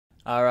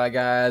All right,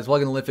 guys,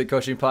 welcome to Live Fit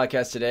Coaching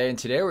Podcast today. And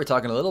today we're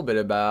talking a little bit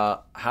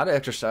about how to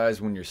exercise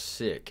when you're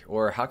sick,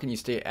 or how can you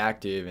stay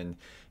active and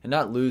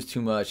not lose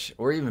too much,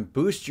 or even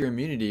boost your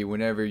immunity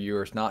whenever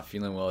you're not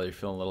feeling well, you're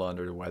feeling a little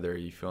under the weather,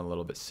 you're feeling a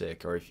little bit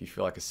sick, or if you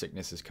feel like a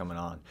sickness is coming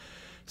on.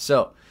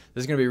 So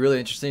this is going to be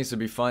really interesting. So it'll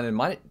be fun. It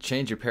might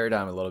change your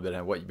paradigm a little bit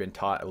on what you've been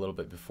taught a little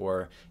bit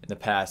before in the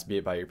past, be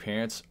it by your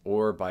parents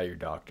or by your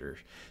doctor.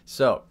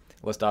 So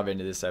let's dive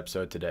into this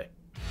episode today.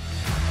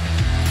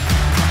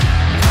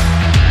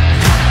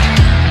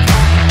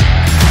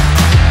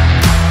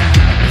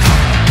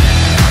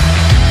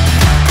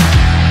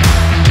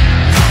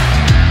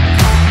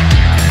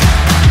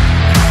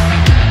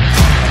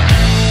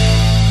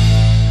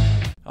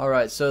 All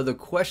right, so the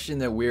question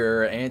that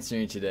we're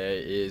answering today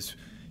is,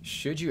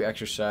 should you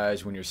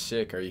exercise when you're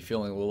sick? Are you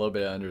feeling a little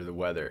bit under the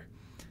weather?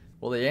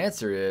 Well, the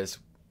answer is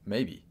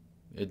maybe.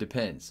 It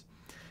depends.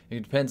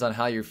 It depends on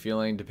how you're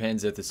feeling,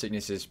 depends if the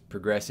sickness is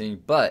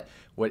progressing. But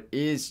what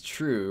is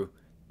true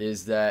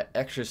is that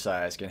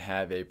exercise can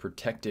have a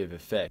protective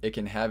effect. It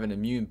can have an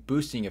immune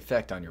boosting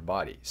effect on your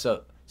body.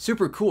 So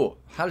super cool.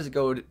 How does it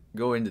go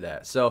into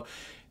that? So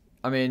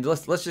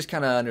let's just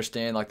kind of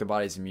understand like the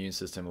body's immune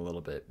system a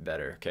little bit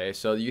better, okay?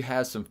 So you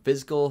have some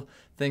physical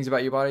things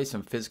about your body,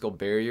 some physical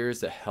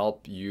barriers that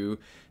help you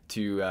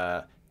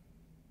to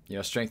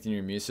strengthen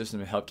your immune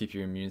system and help keep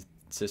your immune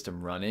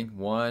system running.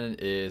 One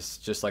is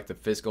just like the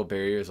physical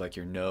barriers, like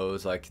your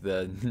nose, like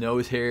the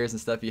nose hairs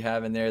and stuff you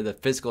have in there, the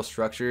physical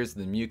structures,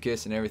 the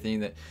mucus and everything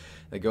that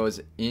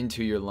goes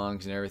into your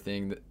lungs and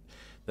everything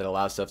that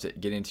allows stuff to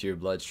get into your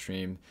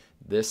bloodstream.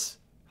 This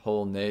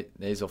whole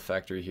nasal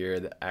factory here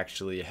that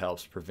actually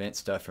helps prevent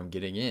stuff from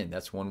getting in.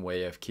 That's one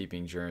way of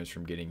keeping germs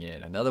from getting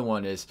in. Another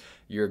one is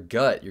your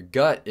gut. Your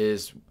gut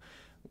is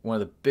one of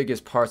the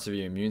biggest parts of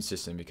your immune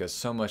system because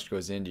so much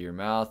goes into your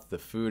mouth, the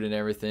food and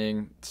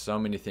everything. So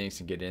many things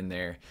can get in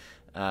there.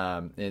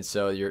 And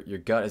so your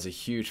gut is a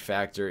huge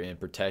factor in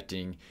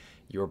protecting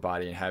your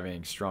body and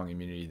having strong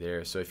immunity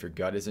there. So if your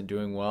gut isn't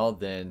doing well,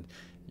 then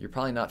you're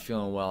probably not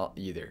feeling well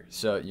either.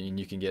 So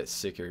you can get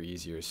sicker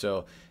easier.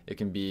 So it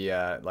can be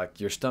like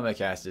your stomach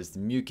acids, the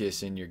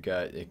mucus in your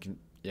gut. It can,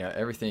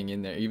 everything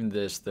in there, even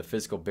the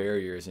physical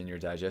barriers in your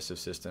digestive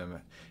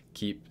system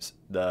keeps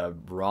the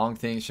wrong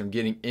things from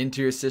getting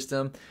into your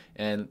system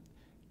and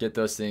get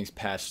those things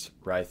passed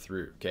right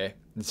through. Okay.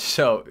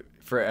 So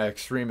for an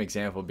extreme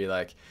example, would be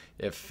like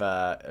if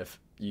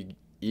you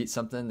eat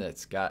something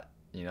that's got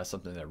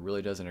something that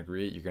really doesn't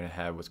agree, you're going to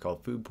have what's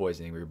called food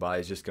poisoning, where your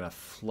body's just going to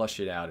flush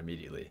it out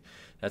immediately.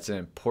 That's an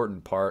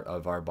important part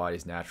of our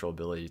body's natural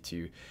ability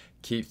to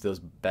keep those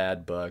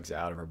bad bugs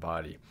out of our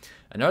body.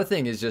 Another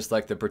thing is just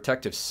like the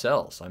protective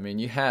cells.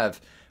 You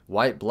have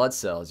white blood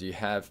cells. You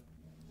have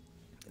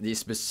these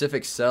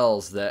specific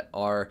cells that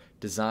are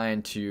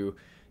designed to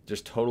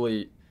just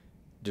totally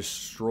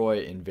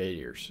destroy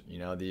invaders.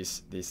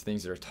 These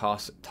things that are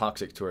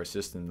toxic to our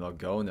system. They'll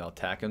go and they'll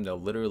attack them. They'll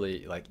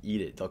literally like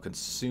eat it. They'll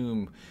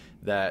consume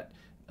that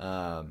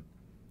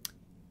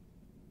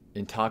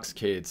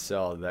intoxicated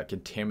cell, that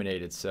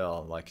contaminated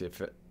cell. Like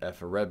if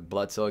a red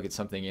blood cell gets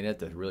something in it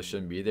that really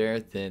shouldn't be there,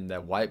 then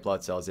that white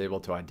blood cell is able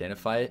to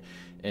identify it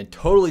and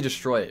totally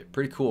destroy it.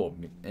 Pretty cool.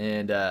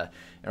 And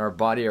our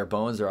body, our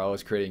bones are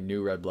always creating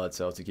new red blood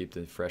cells to keep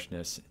the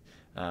freshness,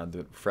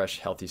 the fresh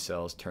healthy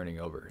cells turning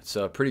over.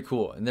 So pretty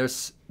cool. And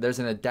there's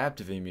an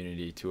adaptive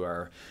immunity to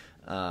our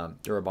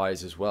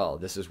bodies as well.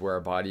 This is where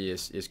our body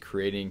is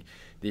creating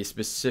these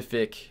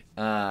specific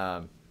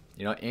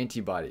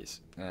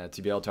antibodies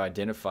to be able to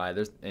identify.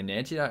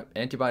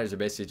 Antibodies are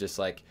basically just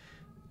like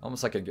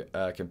almost like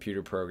a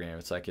computer program.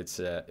 It's like its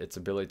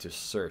ability to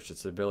search,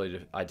 its ability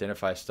to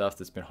identify stuff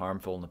that's been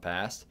harmful in the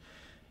past,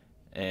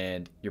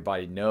 and your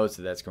body knows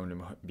that that's going to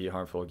be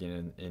harmful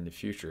again in the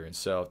future. And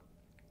so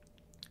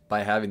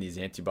by having these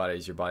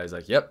antibodies, your body's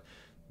like, yep,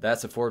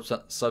 that's a foreign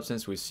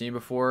substance we've seen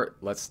before.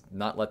 Let's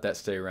not let that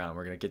stay around.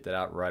 We're going to get that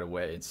out right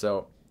away. And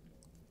so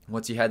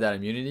once you had that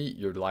immunity,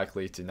 you're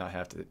likely to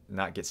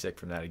not get sick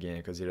from that again,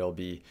 because it'll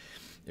be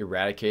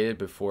eradicated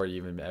before it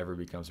even ever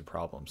becomes a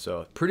problem.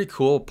 So pretty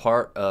cool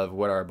part of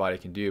what our body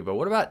can do. But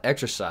what about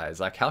exercise?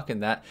 Like, how can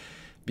that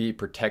be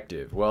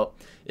protective? Well,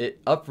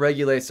 it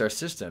upregulates our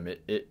system.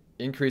 It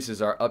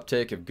increases our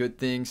uptake of good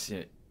things,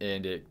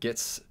 and it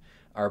gets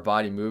our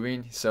body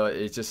moving. So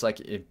it's just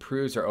like it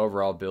improves our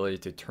overall ability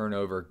to turn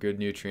over good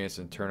nutrients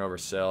and turn over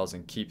cells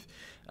and keep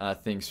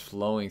things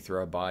flowing through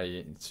our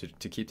body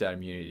to keep that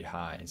immunity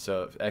high. And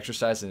so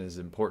exercising is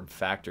an important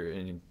factor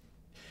in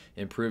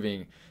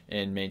improving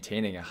and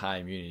maintaining a high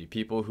immunity.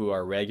 People who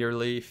are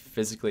regularly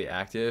physically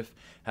active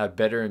have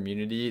better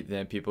immunity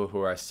than people who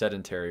are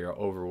sedentary or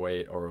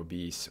overweight or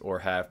obese or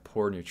have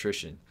poor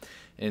nutrition.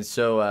 And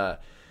so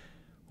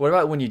what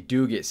about when you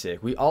do get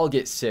sick? We all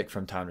get sick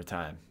from time to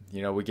time.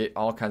 We get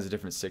all kinds of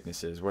different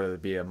sicknesses, whether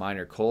it be a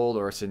minor cold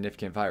or a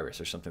significant virus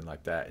or something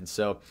like that. And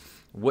so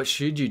what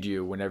should you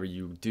do whenever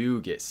you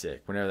do get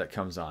sick, whenever that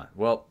comes on?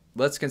 Well,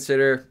 let's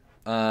consider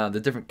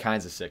the different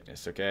kinds of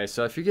sickness, okay?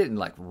 So if you're getting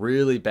like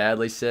really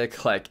badly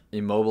sick, like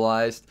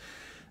immobilized,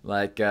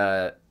 like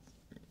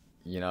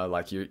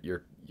like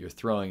you're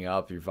throwing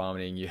up, you're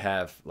vomiting, you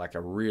have like a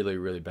really,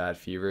 really bad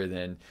fever,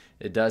 then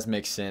it does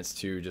make sense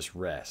to just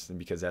rest. And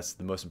because that's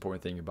the most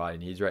important thing your body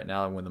needs right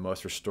now. And one of the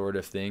most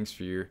restorative things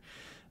for you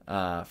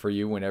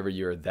whenever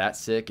you're that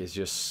sick is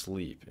just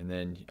sleep. And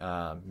then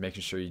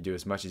making sure you do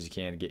as much as you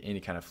can to get any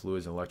kind of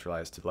fluids and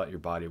electrolytes to let your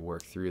body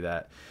work through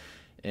that.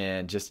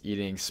 And just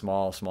eating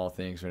small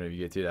things whenever you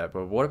get through that.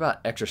 But what about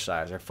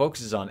exercise? Our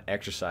focus is on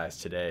exercise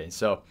today. And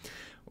so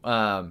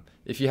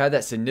if you have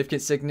that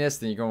significant sickness,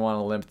 then you're going to want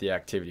to limit the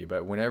activity.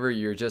 But whenever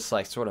you're just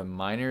like sort of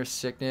minor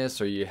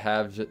sickness, or you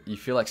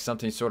feel like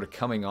something's sort of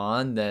coming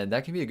on, then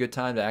that can be a good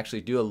time to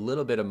actually do a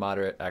little bit of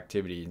moderate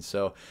activity. And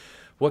so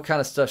what kind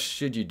of stuff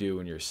should you do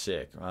when you're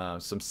sick?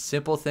 Some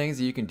simple things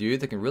that you can do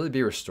that can really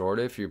be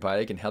restorative for your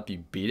body, can help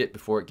you beat it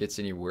before it gets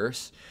any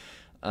worse.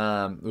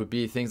 Would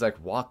be things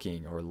like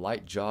walking or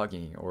light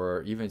jogging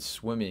or even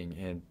swimming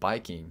and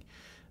biking,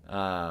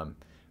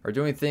 or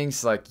doing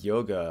things like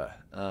yoga,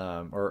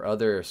 or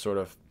other sort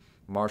of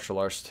martial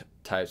arts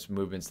types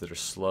movements that are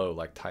slow,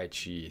 like Tai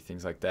Chi,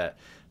 things like that,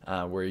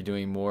 where you're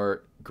doing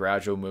more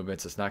gradual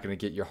movements. It's not going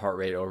to get your heart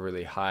rate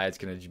overly high. It's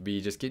going to be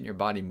just getting your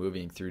body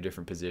moving through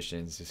different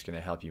positions. It's going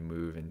to help you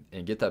move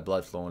and get that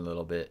blood flowing a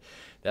little bit.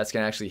 That's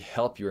going to actually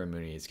help your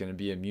immunity. It's going to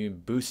be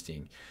immune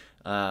boosting.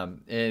 And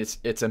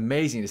it's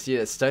amazing to see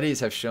that studies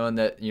have shown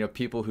that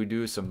people who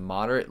do some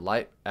moderate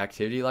light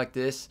activity like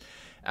this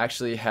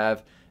actually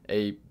have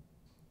a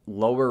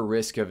lower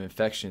risk of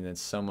infection than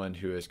someone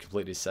who is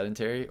completely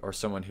sedentary or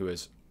someone who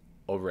is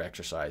over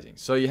exercising.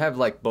 So you have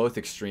like both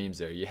extremes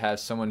there. You have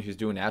someone who's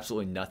doing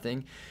absolutely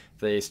nothing. If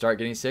they start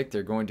getting sick,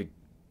 they're going to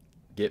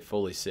get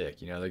fully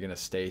sick. They're going to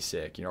stay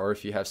sick. Or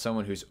if you have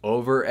someone who's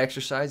over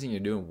exercising, you're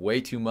doing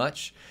way too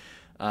much.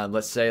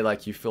 Let's say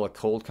like you feel a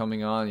cold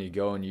coming on, you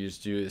go and you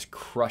just do this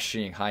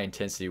crushing high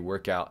intensity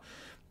workout,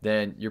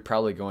 then you're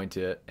probably going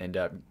to end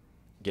up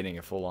getting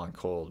a full on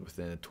cold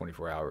within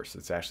 24 hours. So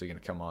it's actually going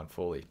to come on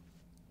fully.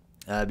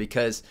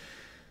 Because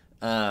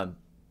that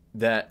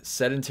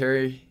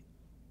sedentariness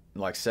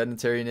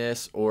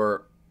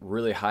or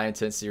really high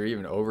intensity or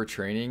even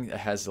overtraining, that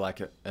has like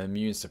an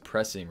immune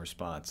suppressing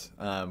response.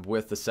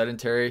 With the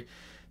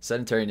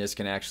sedentariness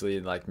can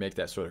actually like make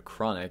that sort of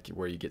chronic,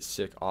 where you get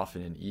sick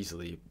often and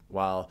easily,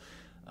 while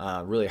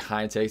really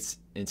high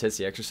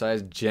intensity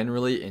exercise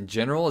in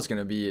general is going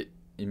to be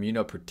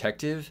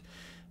immunoprotective.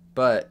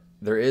 But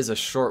there is a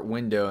short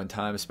window in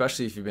time,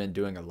 especially if you've been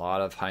doing a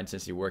lot of high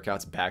intensity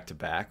workouts back to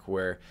back,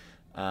 where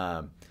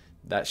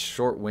that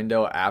short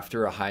window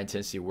after a high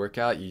intensity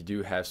workout, you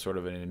do have sort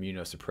of an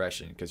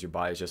immunosuppression, because your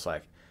body's just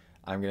like,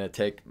 I'm going to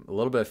take a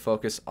little bit of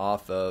focus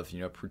off of,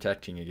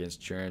 protecting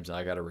against germs, and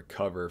I got to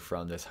recover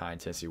from this high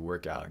intensity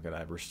workout. I'm going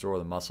to restore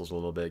the muscles a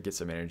little bit, get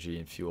some energy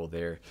and fuel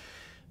there.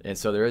 And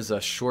so there is a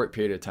short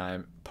period of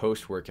time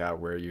post workout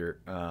where your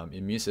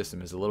immune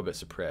system is a little bit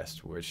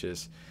suppressed, which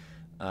is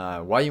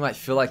why you might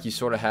feel like you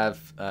sort of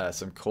have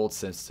some cold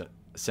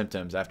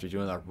symptoms after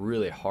doing a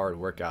really hard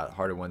workout,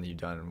 harder one than you've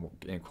done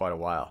in quite a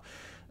while.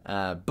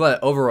 But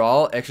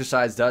overall,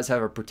 exercise does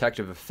have a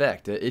protective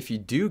effect. If you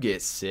do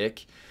get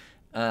sick,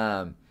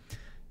 the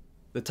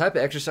type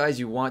of exercise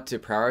you want to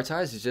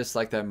prioritize is just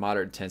like that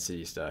moderate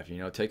intensity stuff.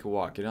 Take a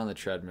walk, get on the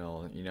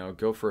treadmill,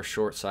 go for a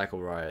short cycle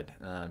ride,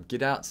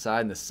 get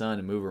outside in the sun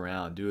and move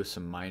around, do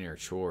some minor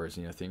chores,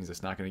 things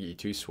that's not going to get you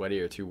too sweaty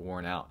or too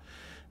worn out.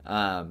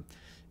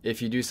 If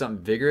you do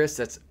something vigorous,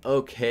 that's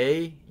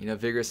okay.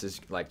 Vigorous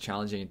is like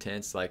challenging,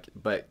 intense,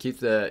 but keep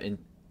the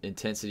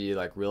intensity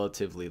like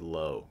relatively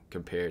low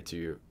compared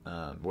to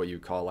what you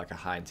call like a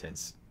high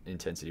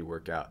intensity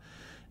workout,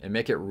 and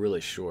make it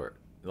really short.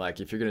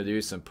 Like if you're gonna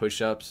do some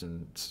push-ups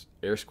and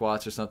air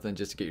squats or something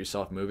just to get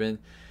yourself moving,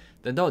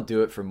 then don't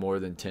do it for more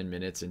than 10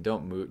 minutes, and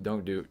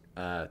don't do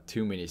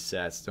too many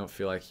sets. Don't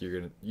feel like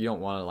you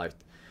don't want to like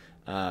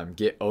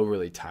get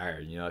overly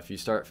tired. If you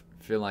start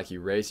feeling like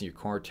you're raising your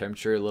core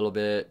temperature a little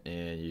bit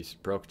and you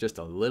broke just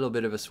a little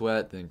bit of a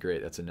sweat, then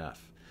great, that's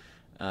enough.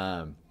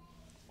 And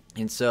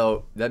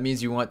so that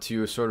means you want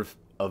to sort of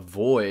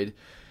avoid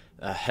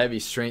heavy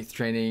strength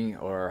training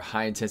or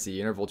high intensity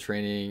interval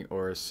training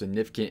or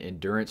significant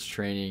endurance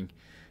training,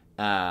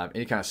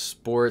 any kind of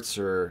sports,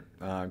 or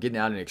getting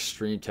out in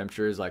extreme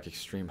temperatures like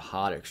extreme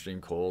hot,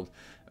 extreme cold,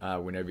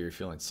 whenever you're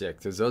feeling sick,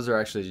 because those are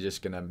actually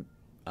just going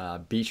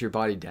to beat your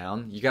body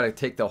down. You got to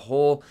take the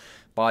whole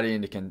body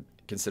into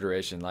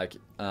consideration. Like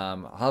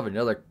I'll have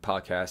another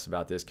podcast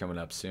about this coming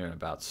up soon,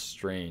 about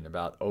strain,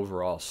 about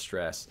overall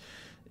stress.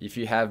 If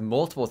you have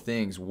multiple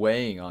things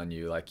weighing on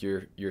you, like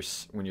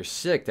when you're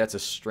sick, that's a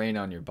strain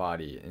on your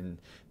body, and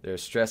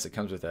there's stress that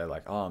comes with that.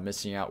 Like, I'm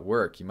missing out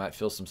work. You might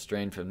feel some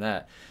strain from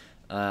that.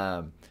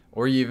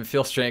 Or you even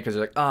feel strain because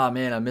you're like, oh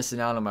man, I'm missing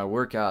out on my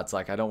workouts.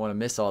 Like, I don't want to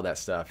miss all that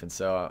stuff. And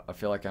so I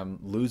feel like I'm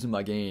losing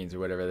my gains or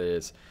whatever it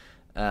is.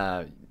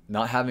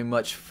 Not having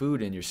much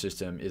food in your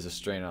system is a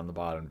strain on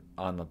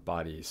the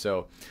body.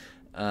 So,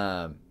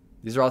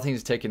 these are all things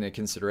to take into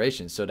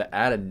consideration. So to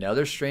add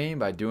another strain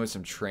by doing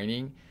some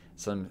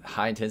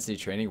high intensity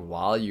training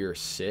while you're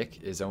sick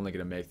is only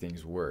going to make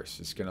things worse.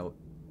 It's going to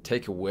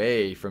take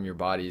away from your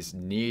body's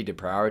need to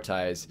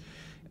prioritize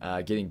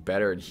getting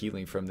better and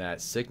healing from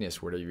that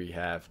sickness, whatever you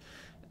have.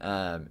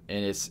 And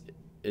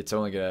it's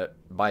only gonna,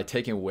 by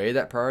taking away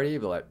that priority,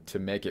 but like to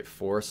make it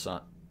force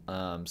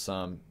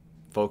some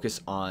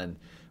focus on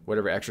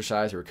whatever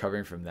exercise or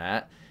recovering from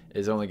that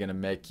is only gonna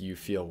make you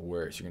feel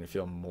worse. You're gonna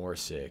feel more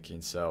sick.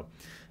 And so,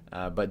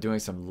 but doing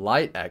some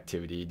light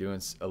activity,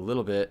 doing a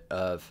little bit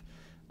of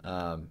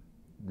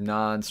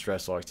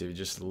non-stressful activity,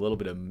 just a little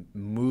bit of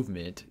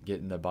movement,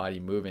 getting the body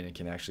moving, it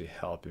can actually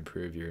help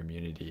improve your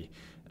immunity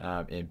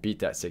and beat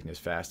that sickness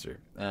faster.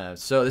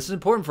 So this is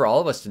important for all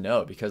of us to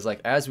know, because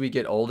like as we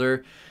get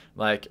older,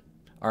 like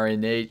our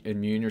innate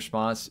immune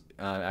response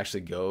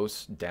actually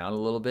goes down a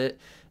little bit.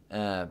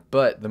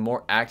 But the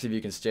more active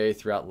you can stay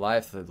throughout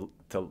life,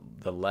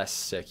 the less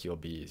sick you'll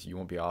be. You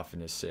won't be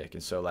often as sick.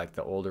 And so like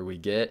the older we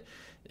get,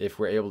 if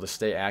we're able to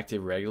stay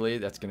active regularly,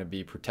 that's going to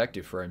be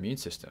protective for our immune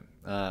system.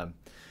 And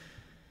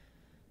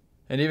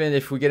even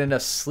if we get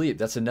enough sleep,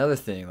 that's another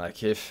thing.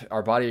 Like if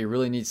our body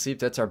really needs sleep,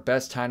 that's our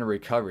best time to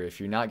recover. If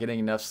you're not getting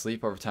enough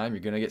sleep over time,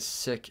 you're going to get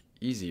sick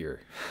easier.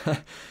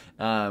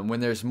 When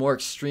there's more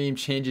extreme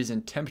changes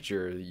in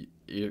temperature,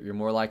 you're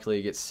more likely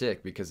to get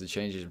sick, because the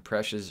changes in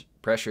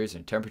pressures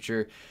and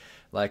temperature,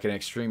 like an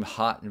extreme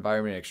hot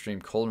environment, an extreme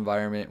cold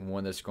environment, and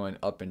one that's going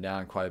up and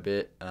down quite a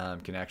bit,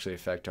 can actually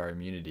affect our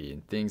immunity.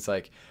 And things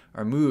like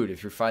our mood,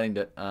 if you're fighting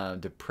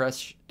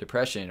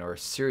depression or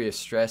serious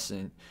stress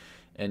in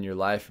your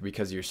life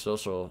because of your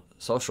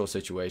social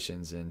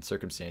situations and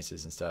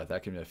circumstances and stuff,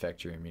 that can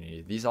affect your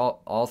immunity. These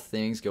all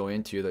things go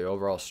into the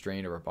overall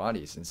strain of our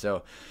bodies. And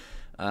so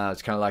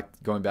it's kind of like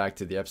going back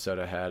to the episode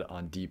I had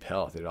on deep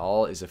health. It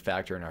all is a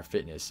factor in our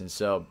fitness. And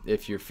so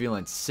if you're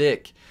feeling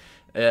sick,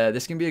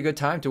 this can be a good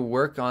time to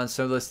work on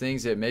some of those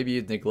things that maybe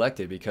you've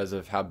neglected because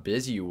of how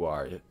busy you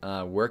are.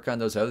 Work on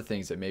those other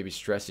things that may be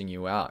stressing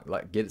you out.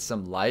 Like get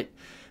some light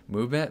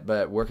movement,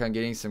 but work on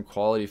getting some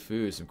quality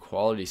food, some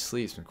quality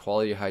sleep, some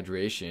quality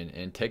hydration,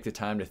 and take the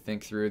time to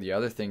think through the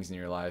other things in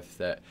your life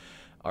that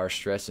are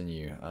stressing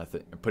you,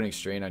 putting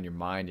strain on your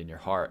mind and your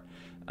heart,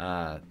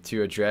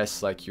 to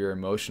address like your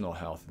emotional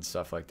health and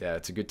stuff like that.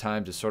 It's a good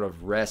time to sort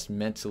of rest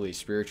mentally,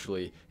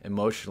 spiritually,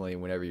 emotionally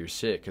whenever you're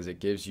sick, because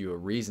it gives you a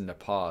reason to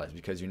pause,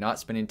 because you're not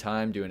spending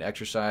time doing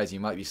exercise. You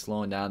might be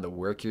slowing down the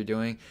work you're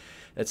doing.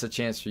 It's a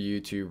chance for you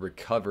to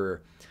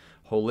recover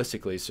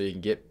holistically, so you can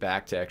get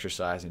back to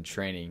exercise and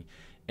training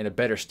in a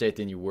better state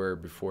than you were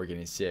before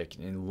getting sick,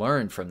 and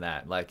learn from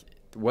that. Like,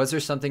 was there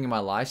something in my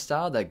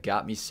lifestyle that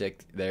got me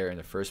sick there in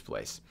the first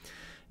place?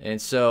 And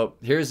so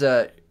here's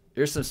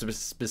some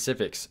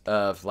specifics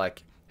of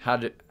like how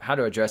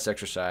to address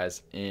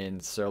exercise in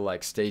sort of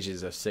like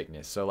stages of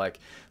sickness. So like,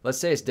 let's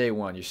say it's day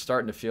one, you're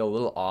starting to feel a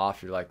little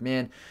off. You're like,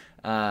 man,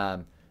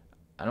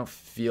 I don't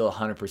feel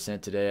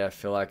 100% today. I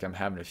feel like I'm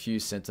having a few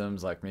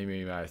symptoms, like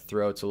maybe my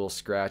throat's a little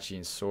scratchy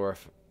and sore.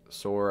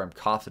 I'm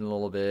coughing a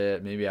little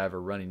bit. Maybe I have a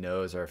runny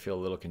nose, or I feel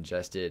a little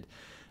congested.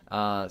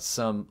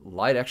 Some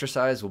light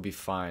exercise will be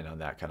fine on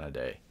that kind of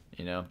day,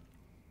 you know.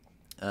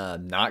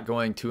 Not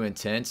going too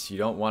intense. You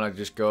don't want to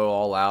just go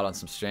all out on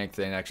some strength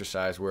and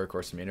exercise work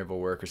or some interval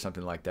work or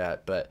something like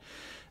that. But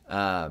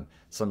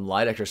some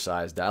light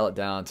exercise, dial it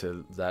down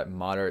to that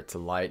moderate to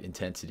light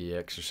intensity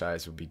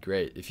exercise would be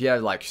great. If you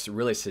have like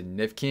really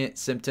significant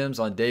symptoms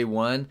on day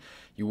one,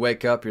 you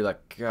wake up, you're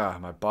like,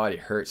 God, my body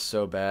hurts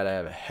so bad. I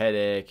have a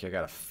headache. I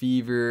got a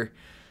fever.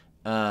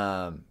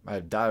 I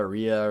have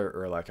diarrhea,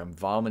 or like I'm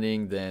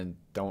vomiting, then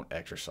don't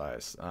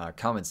exercise.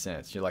 Common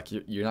sense. You're like,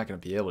 you're not going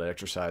to be able to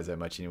exercise that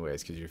much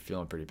anyways, because you're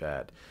feeling pretty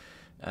bad.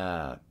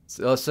 So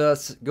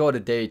let's go to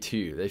day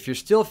two. If you're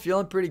still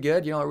feeling pretty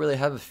good, you don't really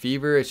have a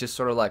fever, it's just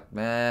sort of like,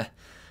 meh,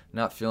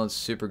 not feeling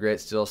super great,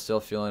 still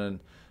feeling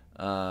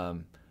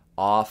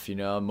off, you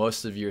know.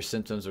 Most of your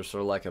symptoms are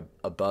sort of like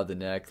above the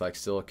neck, like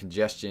still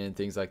congestion,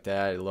 things like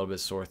that, a little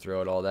bit sore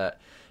throat, all that.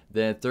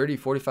 Then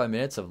 30-45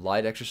 minutes of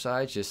light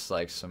exercise, just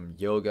like some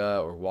yoga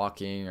or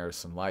walking or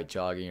some light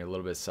jogging or a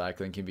little bit of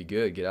cycling can be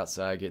good. Get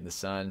outside, get in the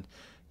sun,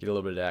 get a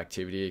little bit of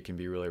activity. It can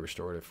be really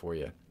restorative for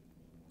you.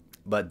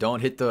 But don't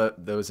hit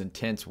those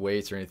intense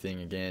weights or anything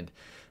again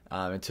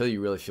until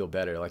you really feel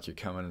better, like you're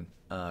coming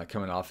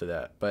off of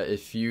that. But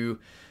if you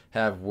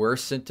have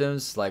worse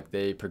symptoms, like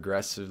they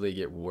progressively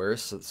get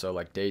worse, so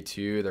like day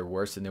two, they're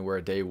worse than they were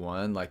day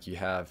one, like you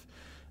have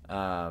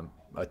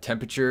a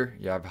temperature,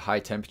 you have a high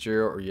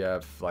temperature, or you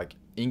have like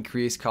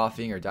increased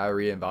coughing or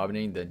diarrhea and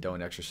vomiting, then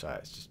don't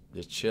exercise.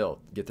 Just chill.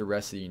 Get the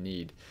rest that you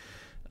need.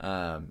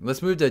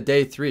 Let's move to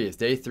day three. If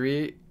day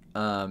three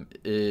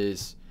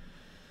is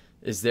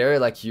there,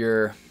 like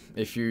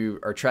if you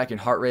are tracking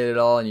heart rate at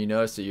all and you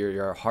notice that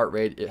your heart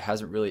rate, it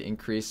hasn't really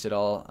increased at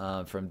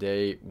all from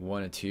day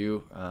 1 and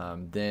 2,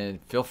 then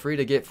feel free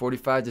to get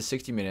 45 to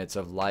 60 minutes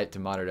of light to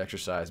moderate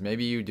exercise.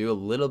 Maybe you do a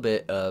little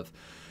bit of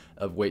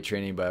weight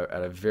training, but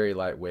at a very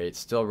light weight,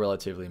 still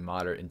relatively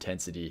moderate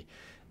intensity.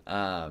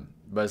 But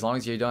as long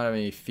as you don't have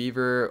any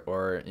fever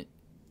or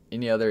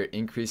any other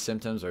increased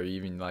symptoms, or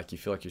even like you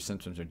feel like your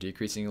symptoms are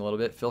decreasing a little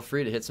bit, feel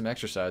free to hit some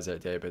exercise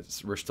that day, but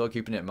we're still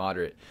keeping it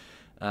moderate.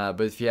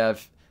 But if you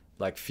have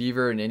like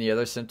fever and any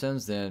other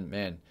symptoms, then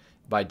man,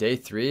 by day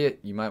 3,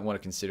 you might want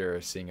to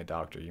consider seeing a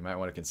doctor. You might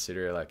want to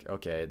consider like,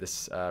 okay,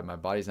 this my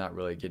body's not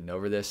really getting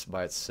over this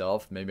by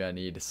itself. Maybe I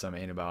need some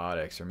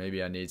antibiotics, or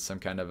maybe I need some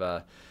kind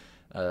of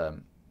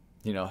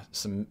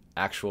some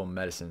actual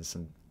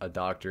medicine, a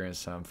doctor and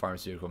some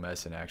pharmaceutical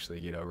medicine to actually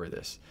get over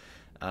this.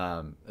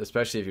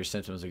 Especially if your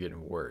symptoms are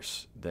getting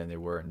worse than they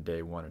were in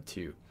day 1 or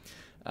 2.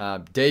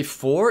 Day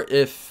 4,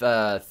 if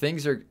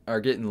things are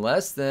getting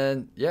less,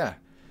 then yeah,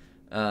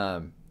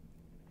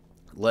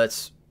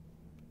 let's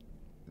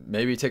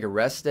maybe take a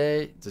rest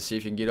day to see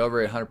if you can get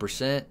over it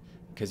 100%,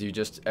 because you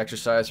just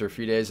exercised for a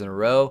few days in a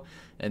row.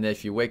 And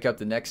if you wake up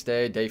the next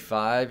day, day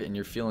 5, and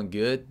you're feeling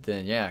good,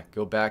 then yeah,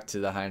 go back to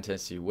the high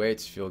intensity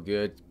weights. Feel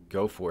good,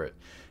 go for it.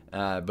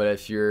 But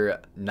if you're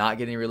not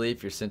getting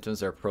relief, your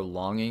symptoms are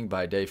prolonging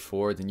by day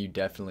 4, then you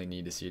definitely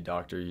need to see a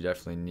doctor. You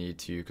definitely need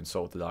to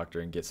consult with the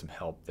doctor and get some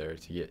help there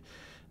to get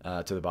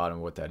to the bottom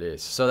of what that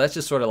is. So that's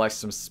just sort of like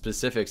some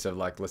specifics of,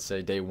 like, let's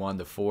say day 1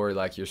 to 4,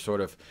 like you're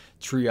sort of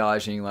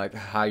triaging like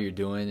how you're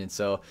doing. And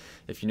so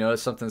if you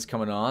notice something's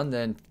coming on,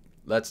 then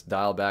let's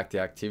dial back the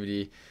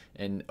activity,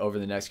 and over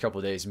the next couple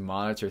of days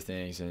monitor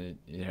things, and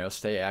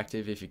stay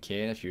active if you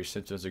can. If your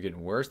symptoms are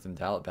getting worse, then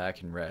dial it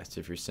back and rest.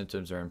 If your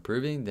symptoms are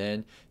improving,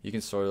 then you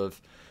can sort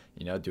of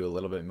do a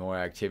little bit more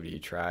activity,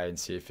 try and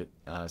see if it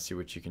see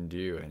what you can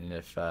do. And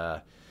if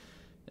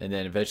and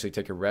then eventually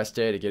take a rest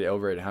day to get it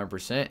over at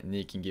 100%, and then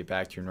you can get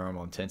back to your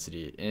normal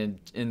intensity. And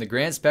in the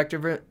grand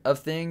spectrum of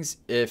things,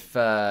 if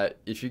you're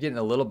getting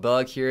a little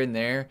bug here and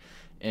there,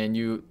 and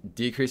you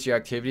decrease your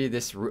activity,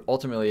 this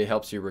ultimately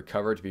helps you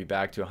recover to be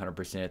back to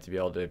 100%, to be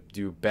able to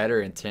do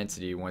better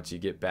intensity once you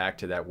get back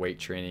to that weight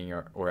training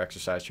or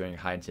exercise training,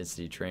 high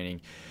intensity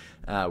training,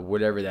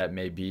 whatever that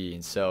may be.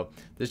 And so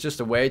there's just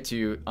a way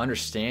to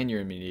understand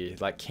your immunity.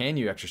 Like, can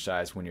you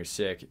exercise when you're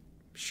sick?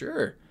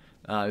 Sure.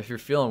 If you're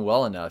feeling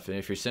well enough, and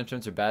if your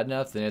symptoms are bad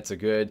enough, then it's a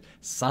good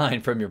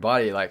sign from your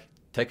body, like,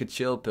 take a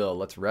chill pill,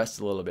 let's rest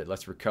a little bit,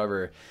 let's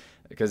recover.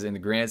 Because in the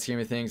grand scheme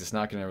of things, it's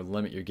not going to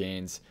limit your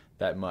gains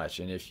that much.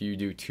 And if you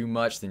do too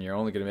much, then you're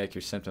only going to make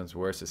your symptoms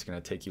worse. It's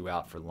going to take you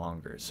out for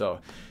longer.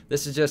 So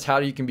this is just how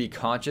you can be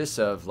conscious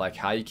of, like,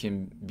 how you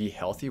can be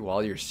healthy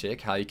while you're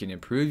sick, how you can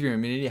improve your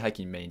immunity, how you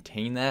can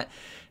maintain that,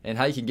 and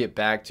how you can get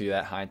back to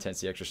that high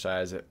intensity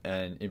exercise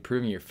and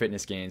improving your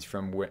fitness gains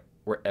from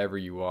wherever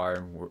you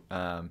are,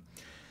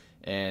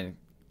 and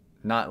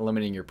not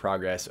limiting your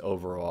progress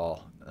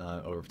overall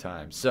over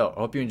time. So I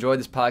hope you enjoyed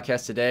this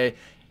podcast today.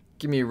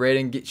 Give me a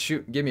rating,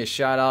 give me a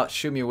shout out,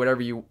 shoot me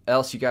whatever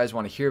else you guys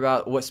want to hear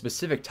about. What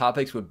specific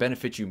topics would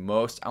benefit you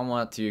most? I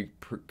want to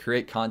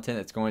create content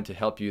that's going to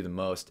help you the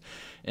most.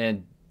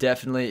 And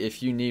definitely,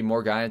 if you need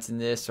more guidance in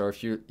this, or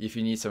if you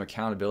need some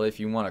accountability, if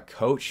you want a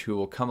coach who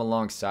will come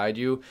alongside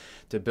you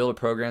to build a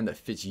program that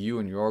fits you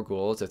and your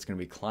goals, that's going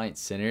to be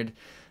client-centered,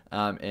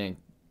 and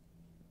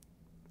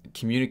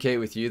communicate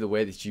with you the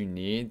way that you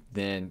need,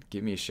 then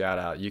give me a shout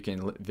out. You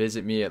can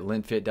visit me at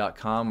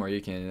linfit.com, or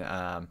you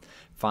can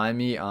find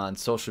me on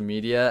social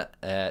media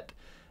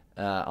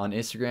on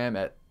Instagram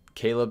at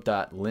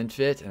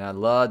caleb.linfit, and I'd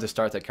love to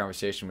start that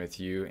conversation with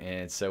you,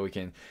 and so we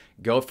can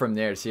go from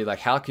there to see, like,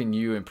 how can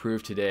you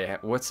improve today?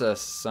 What's a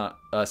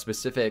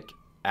specific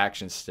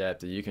action step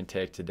that you can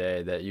take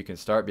today that you can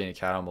start being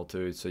accountable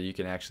to, so you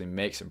can actually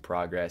make some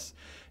progress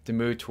to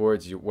move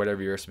towards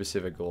whatever your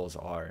specific goals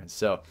are. And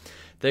so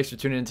thanks for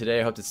tuning in today.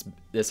 I hope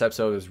this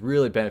episode was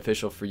really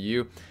beneficial for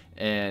you,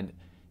 and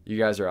you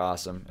guys are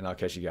awesome, and I'll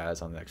catch you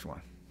guys on the next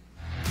one.